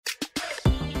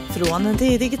Från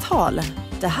det digital.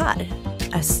 Det här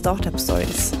är Startup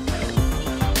Stories.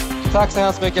 Tack så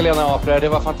hemskt mycket Lena Apre, det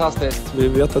var fantastiskt. Vi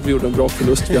vet att vi gjorde en bra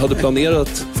förlust. Vi hade planerat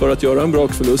för att göra en bra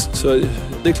förlust. Så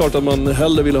det är klart att man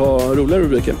hellre vill ha roliga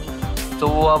rubriker.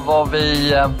 Då var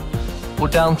vi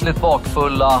ordentligt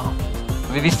bakfulla.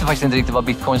 Vi visste faktiskt inte riktigt vad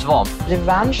bitcoins var.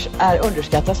 Revansch är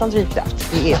underskattat som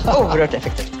drivkraft. Det är oerhört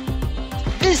effektivt.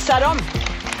 Visa dem!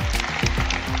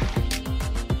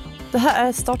 Det här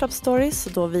är Startup Stories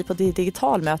då vi på det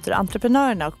digital möter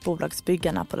entreprenörerna och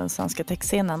bolagsbyggarna på den svenska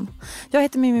techscenen. Jag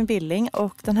heter Mimmi Billing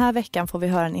och den här veckan får vi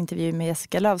höra en intervju med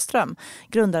Jessica Lövström,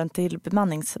 grundaren till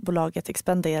bemanningsbolaget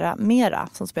Expandera Mera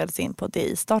som spelades in på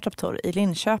DI Startup Tour i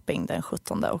Linköping den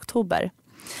 17 oktober.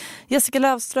 Jessica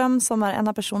Lövström, som är en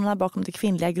av personerna bakom det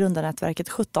kvinnliga grundarnätverket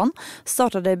 17,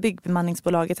 startade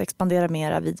byggbemanningsbolaget Expandera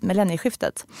Mera vid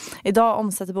millennieskiftet. Idag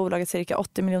omsätter bolaget cirka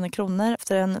 80 miljoner kronor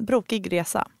efter en brokig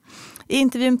resa. I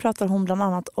intervjun pratar hon bland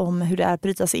annat om hur det är att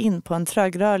bryta sig in på en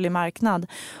trögrörlig marknad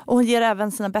och hon ger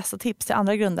även sina bästa tips till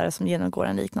andra grundare som genomgår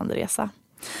en liknande resa.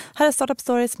 Här är Startup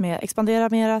Stories med Expandera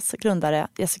Meras grundare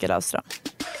Jessica Lövström.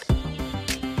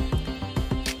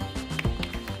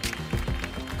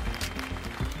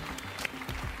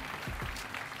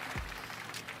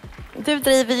 Du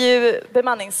driver ju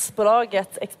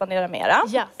bemanningsbolaget Expandera Mera.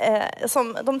 Ja.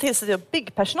 Som de tillsätter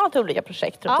byggpersonal till olika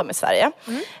projekt runt om i Sverige.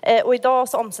 Och idag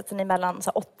så omsätter ni mellan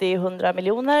 80-100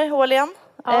 miljoner årligen.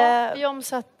 Ja, vi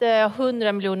omsatte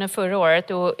 100 miljoner förra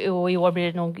året och i år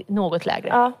blir det nog något lägre.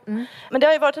 Ja. Men det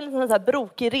har ju varit en liten så här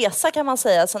brokig resa kan man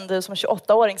säga sedan du som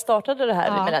 28-åring startade det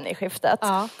här vid millennieskiftet.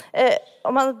 Ja.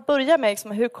 Om man börjar med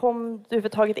liksom, hur kom du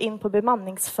överhuvudtaget in på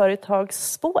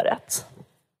bemanningsföretagsspåret?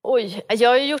 Oj, jag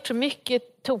har ju gjort så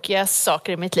mycket tokiga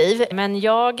saker i mitt liv. Men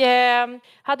jag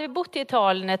hade bott i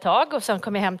Italien ett tag och sen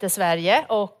kom jag hem till Sverige.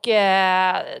 Och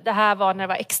det här var när det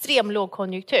var extrem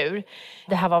lågkonjunktur.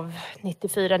 Det här var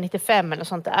 94-95 eller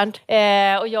sånt där.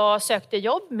 Och jag sökte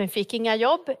jobb men fick inga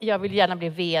jobb. Jag ville gärna bli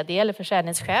vd eller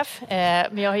försäljningschef.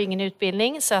 Men jag har ju ingen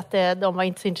utbildning så att de var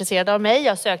inte så intresserade av mig.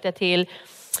 Jag sökte till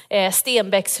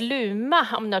Stenbecks Luma,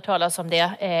 om ni har talat om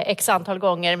det, x antal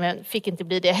gånger men fick inte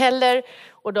bli det heller.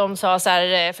 Och de sa så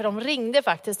här, för de ringde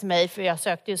faktiskt till mig för jag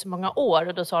sökte ju så många år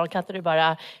och då sa de, kan inte du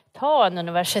bara ta en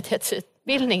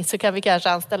universitetsutbildning så kan vi kanske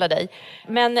anställa dig.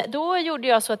 Men då gjorde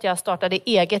jag så att jag startade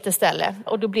eget istället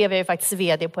och då blev jag ju faktiskt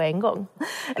vd på en gång.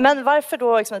 Men varför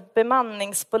då liksom ett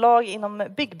bemanningsbolag inom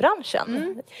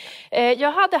byggbranschen?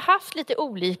 Jag hade haft lite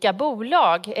olika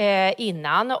bolag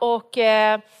innan och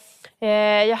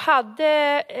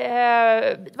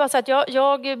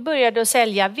jag började att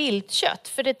sälja viltkött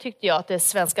för det tyckte jag att det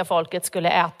svenska folket skulle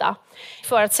äta.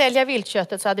 För att sälja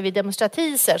viltköttet så hade vi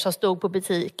demonstratiser som stod på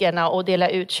butikerna och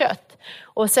delade ut kött.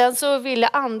 Och sen så ville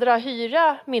andra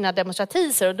hyra mina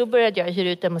demonstratiser och då började jag hyra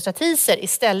ut demonstratiser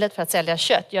istället för att sälja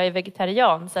kött. Jag är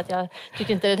vegetarian så att jag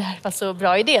tyckte inte det där var så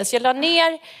bra idé. Så jag la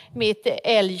ner mitt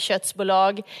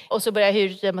älgköttsbolag och så började jag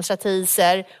hyra ut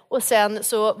demonstratiser. Och sen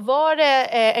så var det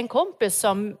en kompis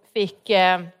som fick...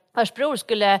 Vars bror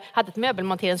hade ett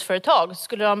möbelmonteringsföretag. Så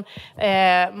skulle de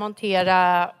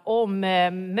montera om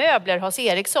möbler hos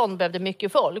Ericsson, behövde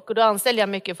mycket folk. Och då anställde jag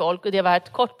mycket folk och det var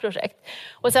ett kort projekt.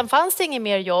 Och sen fanns det inget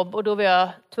mer jobb och då var jag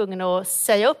tvungen att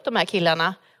säga upp de här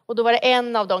killarna. Och då var det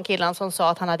en av de killarna som sa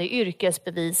att han hade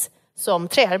yrkesbevis som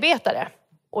träarbetare.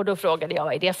 Och då frågade jag,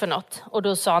 vad är det för något? Och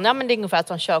då sa han, ja men det är ungefär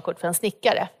som körkort för en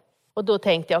snickare. Och då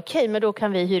tänkte jag, okej, men då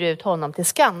kan vi hyra ut honom till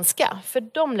Skanska. För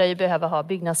de lär ju behöva ha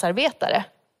byggnadsarbetare.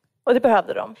 Och det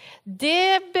behövde de?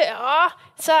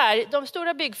 De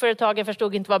stora byggföretagen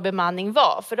förstod inte vad bemanning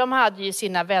var. För de hade ju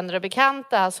sina vänner och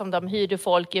bekanta som de hyrde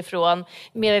folk ifrån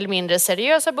mer eller mindre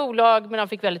seriösa bolag. Men de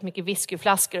fick väldigt mycket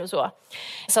whiskyflaskor och så.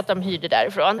 Så att de hyrde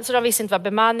därifrån. Så de visste inte vad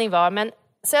bemanning var. Men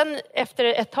sen efter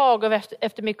ett tag och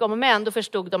efter mycket om och men då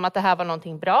förstod de att det här var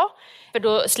någonting bra. För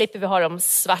då slipper vi ha de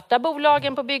svarta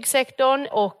bolagen på byggsektorn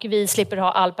och vi slipper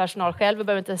ha all personal själv. Vi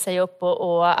behöver inte säga upp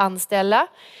och anställa.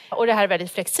 Och det här är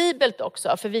väldigt flexibelt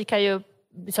också för vi kan ju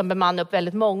liksom bemanna upp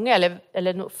väldigt många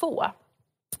eller få.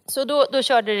 Så då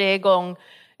körde det igång.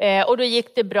 Och då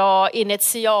gick det bra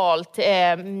initialt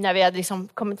när vi hade liksom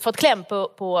fått kläm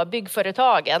på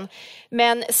byggföretagen.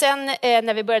 Men sen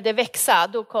när vi började växa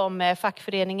då kom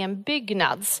fackföreningen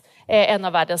Byggnads, en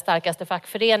av världens starkaste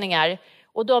fackföreningar.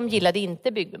 Och de gillade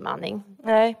inte byggbemanning.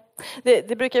 Nej.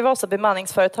 Det brukar ju vara så att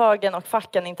bemanningsföretagen och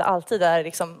facken inte alltid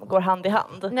går hand i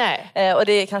hand. Nej. Och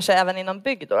det är kanske även inom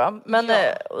bygg då. Men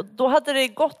då hade det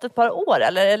gått ett par år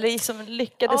eller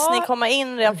lyckades ni komma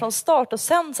in redan från start och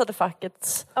sen satte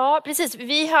facket... Ja, precis.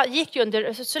 Vi gick ju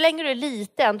under, så länge du är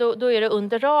liten då är det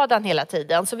under radarn hela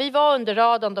tiden. Så vi var under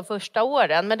radarn de första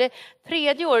åren. Men det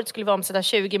tredje året skulle vi omsätta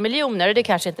 20 miljoner. Det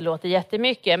kanske inte låter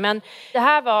jättemycket. Men det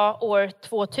här var år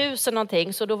 2000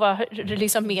 någonting. Så då var det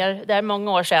liksom mer, det är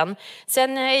många år sedan.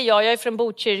 Sen är jag är från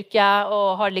Botkyrka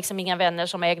och har liksom inga vänner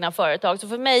som har egna företag. Så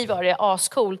för mig var det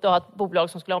ascoolt att ha ett bolag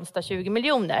som skulle omsätta 20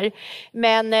 miljoner.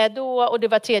 Men då, och det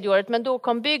var tredje året, men då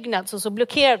kom Byggnads och så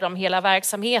blockerade de hela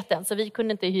verksamheten. Så vi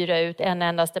kunde inte hyra ut en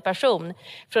endaste person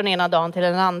från ena dagen till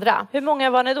den andra. Hur många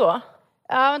var ni då?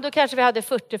 Ja, då kanske vi hade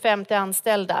 40-50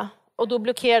 anställda. Och då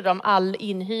blockerade de all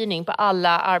inhyrning på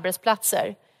alla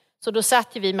arbetsplatser. Så då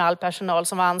satt vi med all personal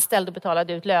som var anställd och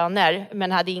betalade ut löner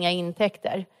men hade inga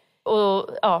intäkter. Och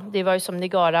ja, det var ju som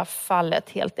Nigara-fallet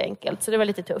helt enkelt. Så det var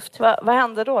lite tufft. Vad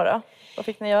hände då? Vad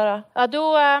fick ni göra?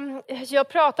 Ja, jag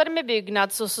pratade med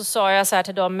Byggnads och så sa jag så här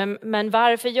till dem. Men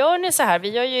varför gör ni så här?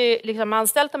 Vi har ju liksom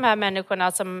anställt de här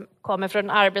människorna som kommer från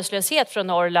arbetslöshet från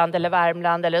Norrland eller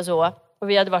Värmland eller så. Och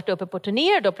vi hade varit uppe på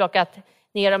turnéer och plockat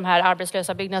ner de här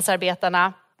arbetslösa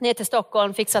byggnadsarbetarna ner till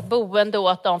Stockholm, fixat boende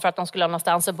åt dem för att de skulle ha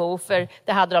någonstans att bo. För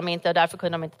det hade de inte och därför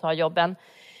kunde de inte ta jobben.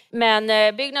 Men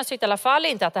Byggnads tyckte i alla fall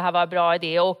inte att det här var en bra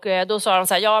idé. Och då sa de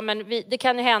så här, ja men det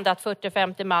kan ju hända att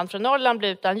 40-50 man från Norrland blir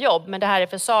utan jobb. Men det här är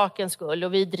för sakens skull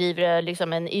och vi driver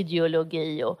liksom en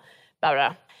ideologi och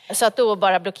bara. Så att då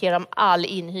bara blockerar de all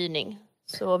inhyrning.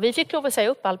 Så vi fick lov att säga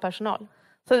upp all personal.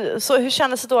 Så hur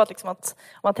kändes det då att om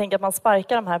man tänker att man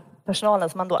sparkar de här personalen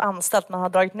som man då anställt, man har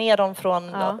dragit ner dem från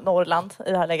Norrland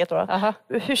i det här läget då.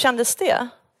 Hur kändes det?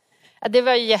 Ja, det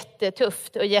var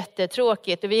jättetufft och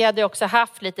jättetråkigt. Och vi hade också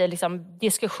haft lite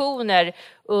diskussioner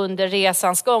under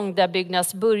resans gång där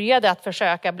Byggnads började att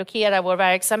försöka blockera vår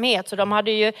verksamhet. Så de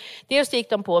hade ju, dels gick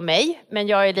de på mig, men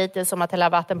jag är lite som att hälla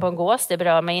vatten på en gås, det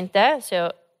berör mig inte.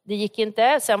 Så det gick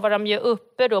inte. Sen var de ju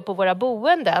uppe då på våra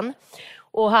boenden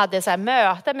och hade så här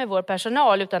möten med vår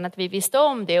personal utan att vi visste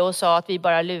om det och sa att vi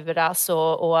bara luras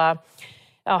och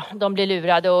de blir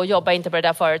lurade och jobbar inte på det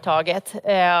där företaget.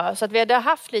 Så att vi hade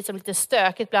haft lite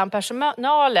stökigt bland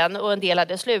personalen och en del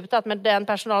hade slutat. Men den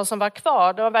personal som var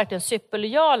kvar, de var verkligen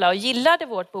superlojala och gillade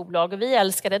vårt bolag och vi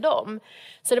älskade dem.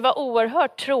 Så det var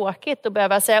oerhört tråkigt att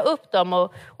behöva säga upp dem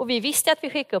och vi visste att vi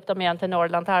skickade upp dem igen till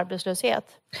Norrland till arbetslöshet.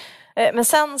 Men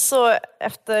sen så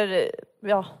efter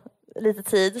lite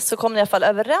tid så kom ni i alla fall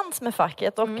överens med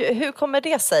facket. Och hur kommer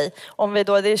det sig? Om vi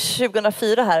då, det är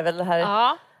 2004 här väl det här?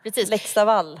 Ja. Precis. Lex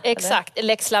Laval. Exakt, eller?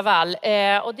 Lex Laval.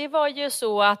 Och det var ju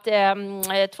så att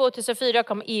 2004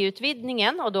 kom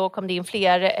EU-utvidgningen och då kom det in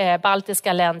fler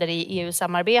baltiska länder i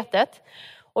EU-samarbetet.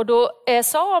 Och då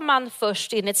sa man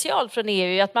först initialt från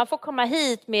EU att man får komma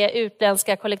hit med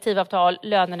utländska kollektivavtal,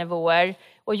 lönenivåer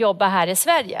och jobba här i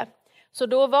Sverige. Så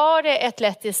då var det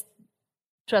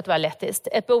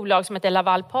ett bolag som heter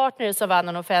Laval Partners som vann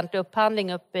en offentlig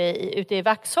upphandling ute i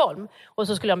Vaxholm. Och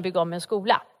så skulle de bygga om en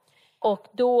skola. Och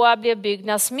då blev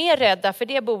Byggnads mer rädda för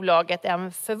det bolaget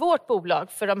än för vårt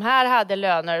bolag. För de här hade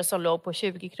löner som låg på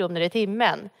 20 kronor i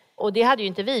timmen. Och det hade ju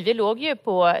inte vi. Vi låg ju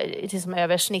på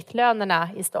över snittlönerna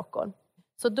i Stockholm.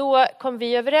 Så då kom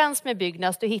vi överens med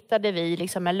Byggnads. Då hittade vi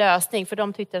en lösning. För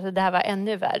de tyckte att det här var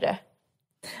ännu värre.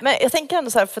 Men jag tänker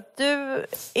ändå så här, för du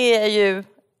är ju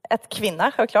ett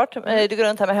kvinna, självklart. Du går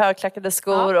runt här med högklackade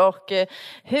skor. Ja. Och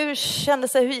hur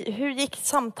kändes det? Hur gick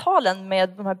samtalen med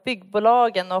de här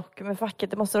byggbolagen och med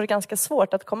facket? Det måste vara ganska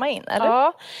svårt att komma in, eller?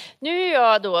 Ja, nu är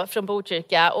jag då från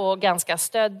Botkyrka och ganska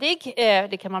stöddig.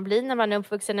 Det kan man bli när man är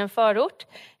uppvuxen i en förort.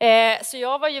 Så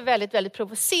jag var ju väldigt, väldigt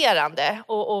provocerande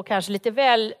och kanske lite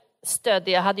väl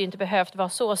stöddig. Jag hade ju inte behövt vara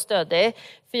så stöddig.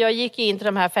 För jag gick in till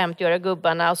de här 50-åriga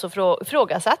gubbarna och så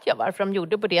frågasatte jag varför de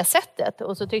gjorde på det sättet.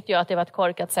 Och så tyckte jag att det var ett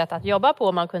korkat sätt att jobba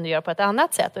på. Man kunde göra på ett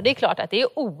annat sätt. Och det är klart att det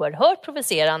är oerhört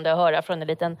provocerande att höra från en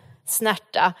liten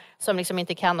snärta som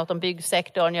inte kan något om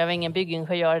byggsektorn. Jag är ingen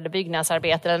byggingenjör eller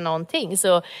byggnadsarbetare eller någonting.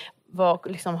 Så vad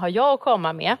har jag att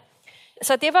komma med?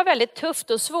 Så att det var väldigt tufft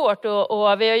och svårt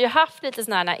och vi har ju haft lite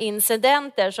sådana här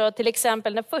incidenter. Så till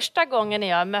exempel den första gången när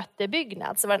jag mötte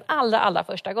Byggnads, så var den allra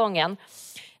första gången.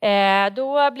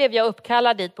 Då blev jag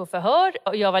uppkallad dit på förhör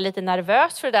och jag var lite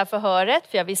nervös för det där förhöret.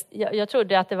 För jag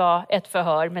trodde att det var ett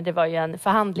förhör men det var ju en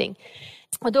förhandling.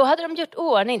 Och då hade de gjort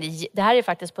ordning, det här är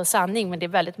faktiskt på sanning men det är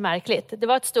väldigt märkligt. Det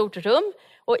var ett stort rum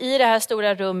och i det här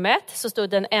stora rummet så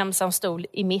stod en ensam stol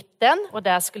i mitten och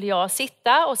där skulle jag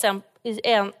sitta och sen i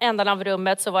ändan av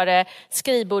rummet så var det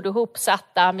skrivbord och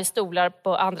hopsatta med stolar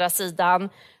på andra sidan.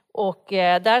 Och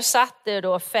där satt det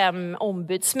då 5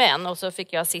 ombudsmän och så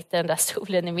fick jag sitta i den där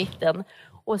stolen i mitten.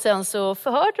 Och sen så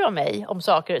förhörde de mig om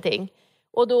saker och ting.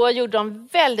 Och då gjorde de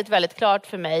väldigt, väldigt klart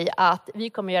för mig att vi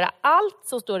kommer göra allt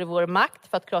som står i vår makt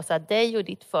för att krossa dig och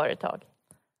ditt företag.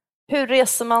 Hur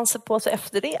reser man sig på sig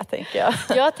efter det, tänker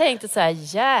jag? Jag tänkte så här,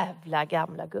 jävla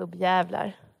gamla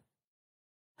gubbjävlar.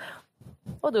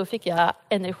 Och då fick jag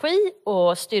energi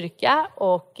och styrka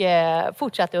och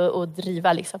fortsatte att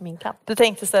driva liksom min kamp. Du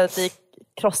tänkte så att vi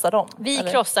krossar dem? Vi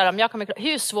krossar dem.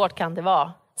 Hur svårt kan det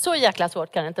vara? Så jäkla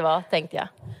svårt kan det inte vara, tänkte jag.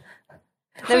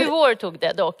 7 år tog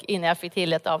det dock innan jag fick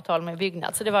till ett avtal med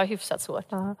Byggnads. Så det var hyfsat svårt.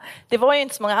 Det var ju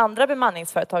inte så många andra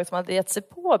bemanningsföretag som hade gett sig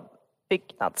på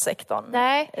byggnadssektorn.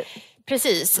 Nej,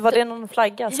 precis. Var det någon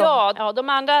flagga? Ja, de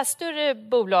andra större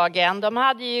bolagen, de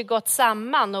hade ju gått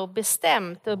samman och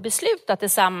bestämt och beslutat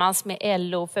tillsammans med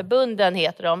LO-förbunden,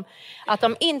 heter de, att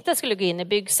de inte skulle gå in i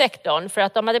byggsektorn för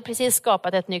att de hade precis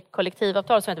skapat ett nytt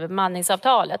kollektivavtal som heter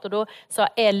bemanningsavtalet. Och då sa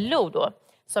LO då,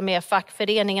 som är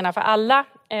fackföreningarna för alla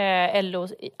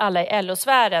i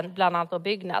LO-sfären, bland annat och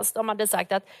Byggnads. De hade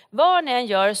sagt att vad ni än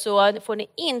gör så får ni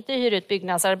inte hyra ut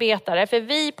byggnadsarbetare. För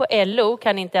vi på LO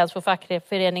kan inte ens få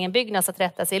fackföreningen Byggnads att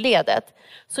rätta sig i ledet.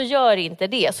 Så gör inte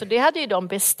det. Så det hade ju de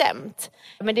bestämt.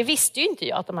 Men det visste ju inte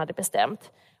jag att de hade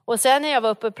bestämt. Och sen när jag var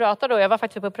uppe och pratade, jag var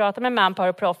faktiskt uppe och pratade med Manpower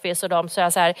och Proffice och de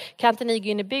sa så här, kan inte ni gå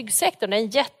in i byggsektorn? Det är en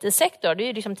jättesektor, det är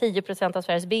ju liksom 10% av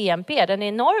Sveriges BNP, den är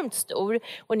enormt stor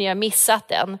och ni har missat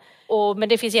den. Men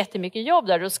det finns jättemycket jobb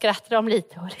där. Då skrattar de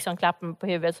lite och liksom klappar mig på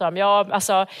huvudet.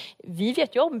 Så vi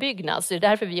vet ju om Byggnads, det är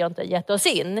därför vi har inte gett oss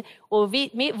in. Och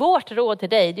vårt råd till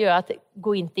dig är att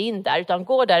gå inte in där, utan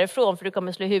gå därifrån för du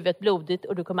kommer slå huvudet blodigt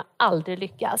och du kommer aldrig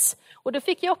lyckas. Och då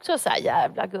fick jag också så här,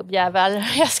 jävla gubbjävel,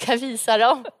 jag ska visa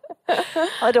dem.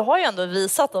 Ja, du har ju ändå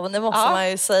visat dem, det måste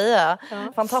man ju säga.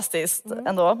 Fantastiskt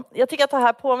ändå. Jag tycker att det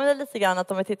här påminner lite grann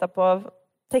att om vi tittar på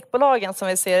techbolagen som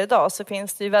vi ser idag så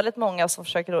finns det ju väldigt många som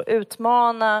försöker då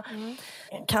utmana,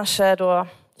 kanske då,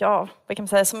 vad kan man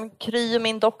säga, som Kry och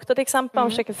Min Doktor till exempel,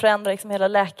 försöker förändra liksom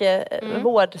hela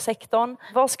vårdsektorn.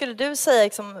 Vad skulle du säga,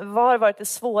 liksom, vad har varit det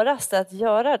svåraste att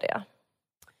göra det?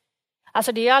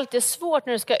 Alltså det är alltid svårt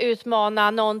när du ska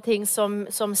utmana någonting som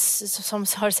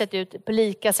har sett ut på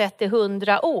lika sätt i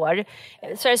 100 år.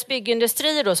 Sveriges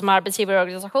byggindustrier då, som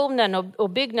arbetsgivarorganisationen och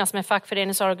Byggnads med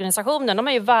fackföreningsorganisationen, de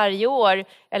har ju varje år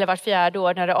eller vart 4:e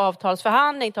år när det är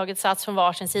avtalsförhandling tagit sats från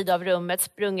varsin sida av rummet,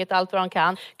 sprungit allt vad de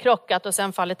kan, krockat och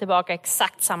sen fallit tillbaka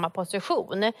exakt samma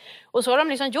position. Och så har de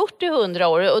liksom gjort det i 100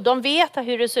 år och de vet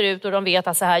hur det ser ut och de vet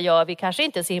att så här gör vi, kanske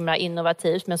inte så himla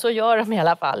innovativt men så gör de i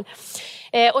alla fall.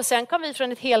 Och sen kom vi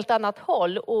från ett helt annat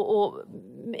håll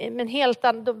men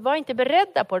de var inte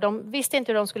beredda på det. De visste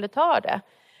inte hur de skulle ta det.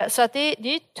 Så att det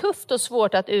är tufft och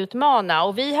svårt att utmana.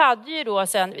 Och vi hade ju då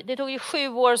sen, det tog ju 7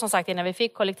 år som sagt innan vi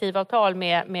fick kollektivavtal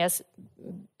med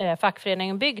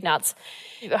fackföreningen Byggnads.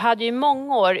 Vi hade ju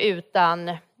många år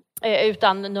utan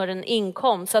någon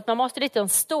inkomst. Så att man måste lite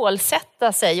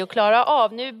stålsätta sig och klara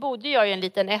av. Nu bodde jag i en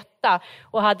liten etta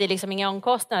och hade liksom inga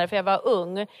omkostnader för jag var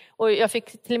ung. Och jag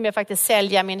fick till och med faktiskt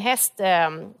sälja min häst.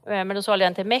 Men då sålde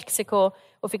jag den till Mexiko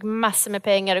och fick massor med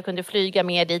pengar och kunde flyga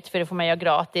med dit för det får man göra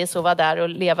gratis och vara där och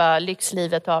leva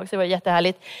lyxlivet ett tag. Så det var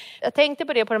jättehärligt. Jag tänkte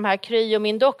på det på de här Kry och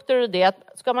Min Doktor och det att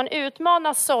ska man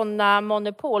utmana sådana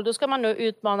monopol då ska man nog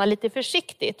utmana lite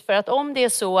försiktigt. För att om det är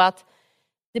så att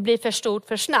det blir för stort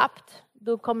för snabbt,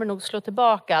 då kommer det nog slå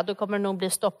tillbaka. Då kommer det nog bli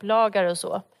stopplagar och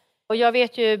så. Och jag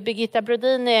vet ju, Birgitta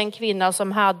Brodin är en kvinna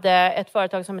som hade ett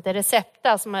företag som heter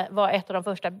Recepta som var ett av de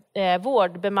första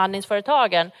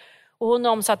vårdbemanningsföretagen. Och hon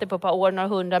omsatte på ett par år några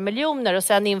 100 miljoner och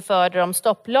sen införde de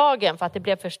stopplagen för att det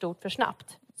blev för stort för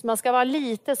snabbt. Så man ska vara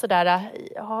lite sådär,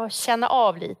 känna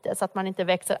av lite så att man inte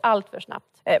växer allt för snabbt.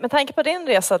 Med tanke på din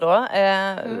resa då,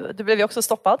 du blev ju också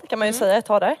stoppad kan man ju säga ett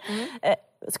tag där.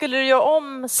 Skulle du göra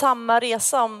om samma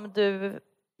resa om du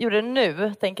gjorde det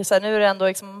nu? Tänker så här, nu är det ändå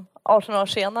liksom 18 år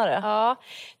senare. Ja,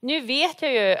 nu vet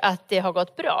jag ju att det har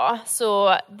gått bra.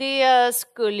 Så det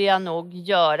skulle jag nog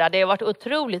göra. Det har varit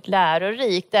otroligt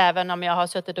lärorikt. Även om jag har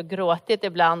suttit och gråtit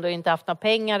ibland och inte haft några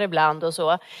pengar ibland och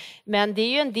så. Men det är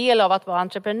ju en del av att vara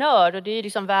entreprenör. Och det är ju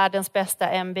liksom världens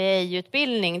bästa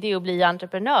MBA-utbildning. Det är att bli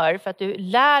entreprenör. För att du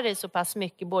lär dig så pass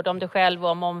mycket. Både om dig själv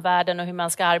och om omvärlden och hur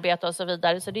man ska arbeta och så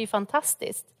vidare. Så det är ju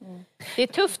fantastiskt. Det är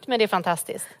tufft men det är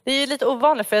fantastiskt. Det är ju lite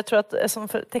ovanligt för jag tror att som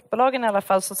för techbolagen i alla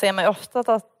fall så ser man ju ofta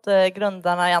att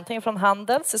grundarna är antingen från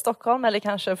Handels i Stockholm eller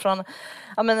kanske från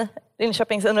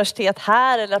Linköpings universitet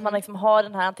här eller att man liksom har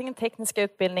den här antingen tekniska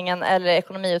utbildningen eller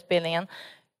ekonomiutbildningen.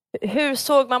 Hur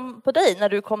såg man på dig när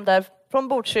du kom där från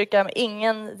Botkyrka med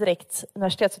ingen direkt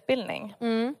universitetsutbildning?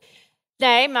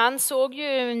 Nej, man såg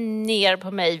ju ner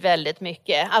på mig väldigt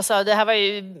mycket. Alltså det här var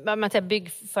ju, man säger,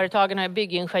 byggföretagen och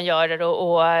byggingenjörer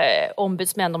och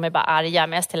ombudsmän, de är bara arga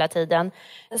mest hela tiden.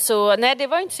 Så nej, det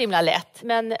var inte så himla lätt.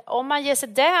 Men om man ger sig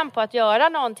den på att göra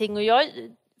någonting, och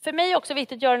för mig är också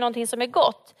viktigt att göra någonting som är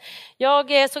gott.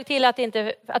 Jag såg till att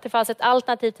det fanns ett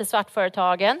alternativ till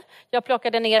svartföretagen. Jag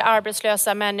plockade ner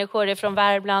arbetslösa människor från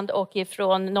Värmland och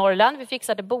ifrån Norrland. Vi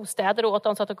fixade bostäder åt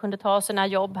dem så att de kunde ta sina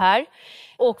jobb här.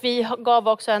 Och vi gav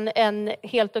också en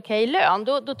helt okej lön.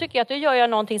 Då tycker jag att då gör jag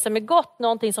någonting som är gott,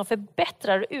 någonting som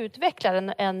förbättrar och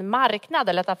utvecklar en marknad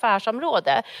eller ett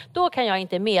affärsområde. Då kan jag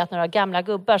inte med att några gamla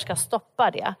gubbar ska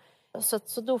stoppa det.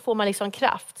 Så då får man liksom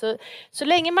kraft. Så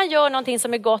länge man gör någonting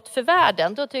som är gott för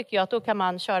världen, då tycker jag att då kan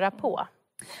man köra på.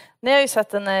 Ni har ju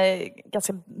sett en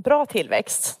ganska bra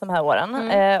tillväxt de här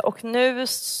åren. Och nu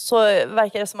så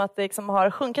verkar det som att det liksom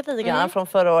har sjunkit lite grann från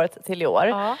förra året till i år.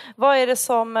 Ja. Vad är det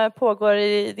som pågår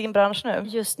i din bransch nu?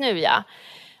 Just nu, ja.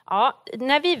 Ja,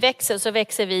 när vi växer så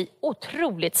växer vi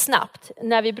otroligt snabbt.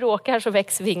 När vi bråkar så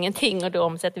växer vi ingenting och då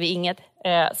omsätter vi inget.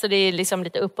 Så det är liksom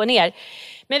lite upp och ner.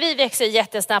 Men vi växer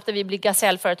jättesnabbt och vi blir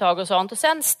gasellföretag och sånt. Och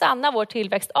sen stannar vår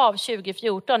tillväxt av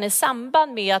 2014 i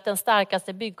samband med att den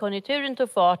starkaste byggkonjunkturen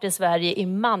tog fart i Sverige i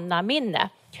mannaminne.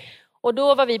 Och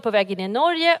då var vi på väg in i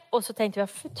Norge och så tänkte vi, vad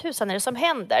för tusan är det som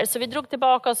händer? Så vi drog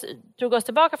oss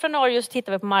tillbaka från Norge och så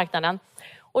tittade vi på marknaden.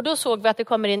 Och då såg vi att det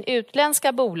kommer in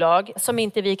utländska bolag som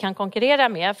inte vi kan konkurrera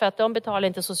med för att de betalar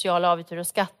inte sociala avgifter och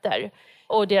skatter.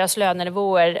 Och deras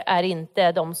lönenivåer är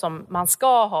inte de som man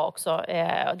ska ha också.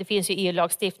 Det finns ju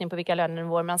EU-lagstiftning på vilka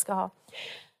lönenivåer man ska ha.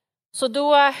 Så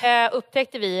då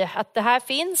upptäckte vi att det här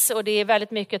finns och det är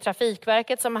väldigt mycket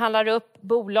Trafikverket som handlar upp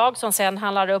bolag som sen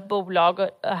handlar upp bolag. Och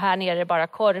här nere är det bara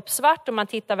korpsvart och man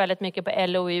tittar väldigt mycket på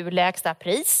LOU, lägsta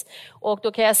pris. Och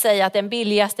då kan jag säga att den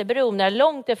billigaste bron är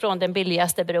långt ifrån den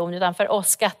billigaste bron, utan för oss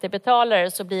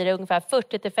skattebetalare så blir det ungefär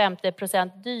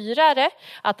 40-50% dyrare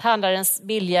att handla den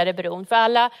billigare bron. För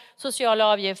alla sociala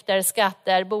avgifter,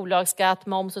 skatter, bolagsskatt,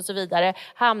 moms och så vidare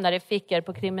hamnar i fickor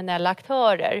på kriminella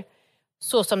aktörer.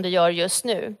 Så som det gör just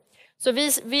nu. Så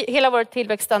hela vår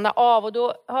tillväxt stannar av och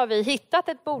då har vi hittat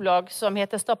ett bolag som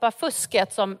heter Stoppa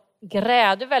Fusket som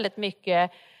grävde väldigt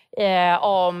mycket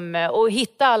om och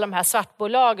hitta alla de här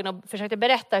svartbolagen och försökte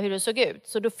berätta hur det såg ut.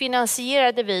 Så då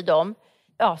finansierade vi dem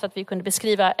så att vi kunde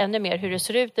beskriva ännu mer hur det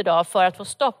ser ut idag för att få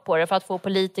stopp på det, för att få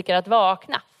politiker att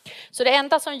vakna. Så det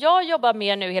enda som jag jobbar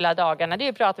med nu hela dagarna, det är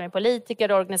att prata med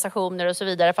politiker, organisationer och så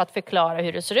vidare för att förklara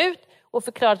hur det ser ut och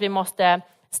förklara att vi måste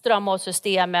strama åt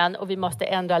systemen och vi måste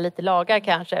ändra lite lagar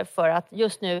kanske för att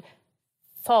just nu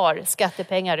far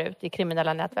skattepengar ut i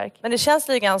kriminella nätverk. Men det känns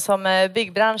lite grann som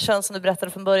byggbranschen som du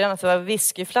berättade från början, att det var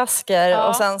whiskyflaskor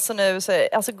och sen så nu,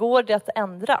 alltså går det att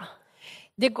ändra?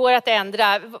 Det går att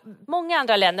ändra. Många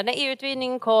andra länder, när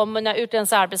EU-utvidgningen kom och när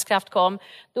utländsk arbetskraft kom,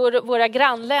 då våra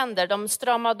grannländer, de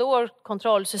stramade åt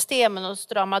kontrollsystemen och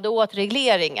stramade åt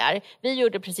regleringar. Vi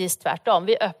gjorde precis tvärtom.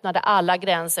 Vi öppnade alla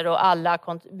gränser och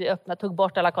tog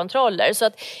bort alla kontroller. Så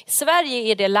att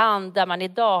Sverige är det land där man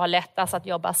idag har lättast att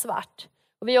jobba svart.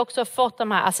 Och vi har också fått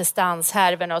de här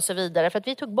assistanshärvorna och så vidare för att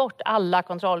vi tog bort alla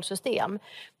kontrollsystem.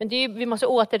 Men vi måste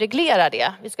återreglera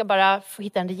det. Vi ska bara få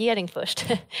hitta en regering först.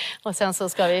 Och sen så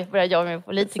ska vi börja jobba med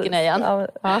politikerna igen.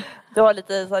 Ja. Du har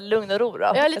lite så lugn och ro då?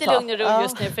 Jag har lite lugn och ro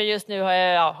just nu. För just nu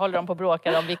håller de på att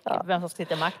bråka om vem som ska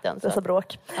sitta i makten. Dessa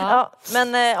bråk. Ja.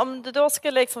 Men om du då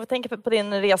skulle liksom tänka på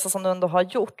din resa som du ändå har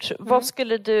gjort. Vad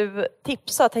skulle du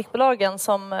tipsa techbolagen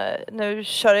som nu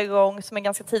kör igång som en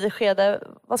ganska tidig skede?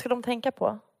 Vad ska de tänka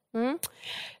på?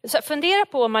 Så fundera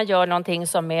på om man gör någonting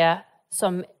som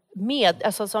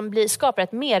skapar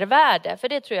ett mervärde. För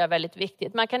det tror jag är väldigt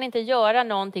viktigt. Man kan inte göra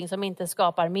någonting som inte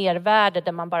skapar mervärde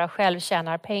där man bara själv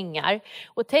tjänar pengar.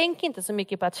 Och tänk inte så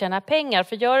mycket på att tjäna pengar.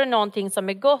 För gör du någonting som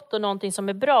är gott och någonting som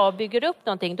är bra och bygger upp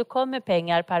någonting, då kommer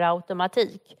pengar per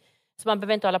automatik. Så man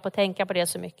behöver inte hålla på att tänka på det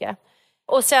så mycket.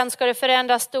 Och sen ska det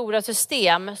förändra stora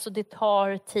system, så det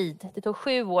tar tid. Det tog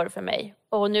 7 år för mig.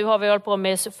 Och nu har vi hållit på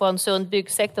med att få en sund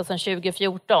byggsektor sedan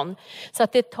 2014. Så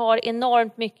att det tar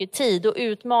enormt mycket tid och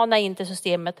utmana inte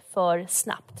systemet för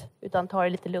snabbt. Utan ta det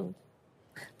lite lugnt.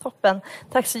 Toppen.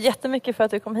 Tack så jättemycket för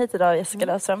att du kom hit idag, Jessica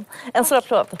Lövström. En stor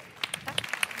applåd.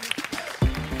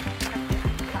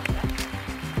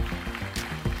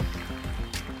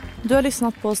 Du har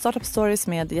lyssnat på Startup Stories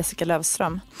med Jessica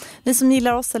Lövström. Ni som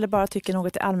gillar oss eller bara tycker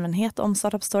något i allmänhet om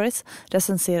Startup Stories,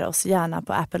 recensera oss gärna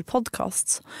på Apple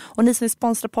Podcasts. Och ni som vill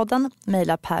sponsra podden,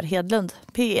 mejla Per Hedlund,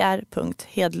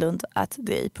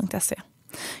 per.hedlund@di.se.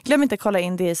 Glöm inte att kolla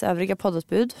in DIs övriga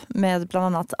poddutbud med bland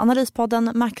annat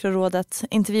Analyspodden, Makrorådet,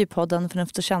 Intervjupodden,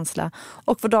 Förnuft och känsla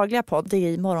och vår dagliga podd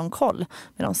DI Morgonkoll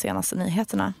med de senaste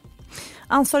nyheterna.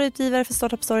 Ansvarig utgivare för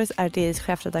Startup Stories är DIs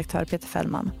chefredaktör Peter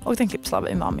Fällman och den klipps av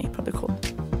Umami Produktion.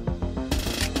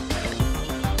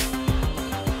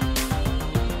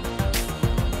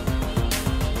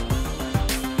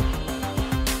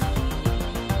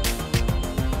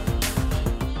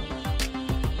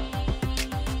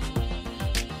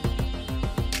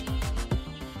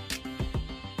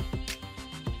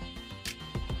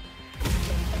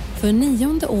 För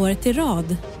 9:e året i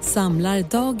rad samlar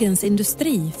Dagens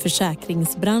Industri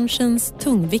försäkringsbranschens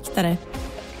tungviktare.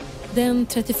 Den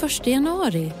 31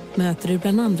 januari möter du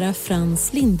bland andra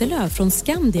Frans Lindelöf från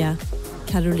Skandia,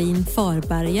 Caroline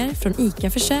Farberger från ICA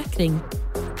Försäkring,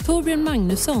 Torbjörn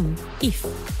Magnusson, If,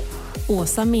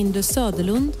 Åsa Mindus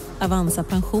Söderlund, Avanza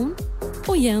Pension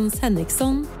och Jens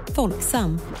Henriksson,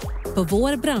 Folksam, på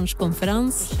vår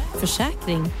branschkonferens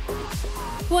Försäkring.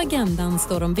 På agendan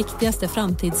står de viktigaste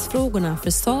framtidsfrågorna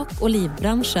för sak- och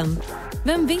livbranschen.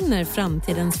 Vem vinner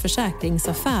framtidens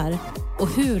försäkringsaffär? Och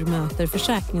hur möter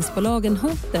försäkringsbolagen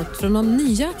hotet från de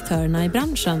nya aktörerna i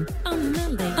branschen?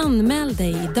 Anmäl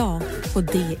dig idag på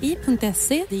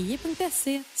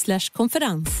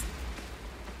di.se/konferens.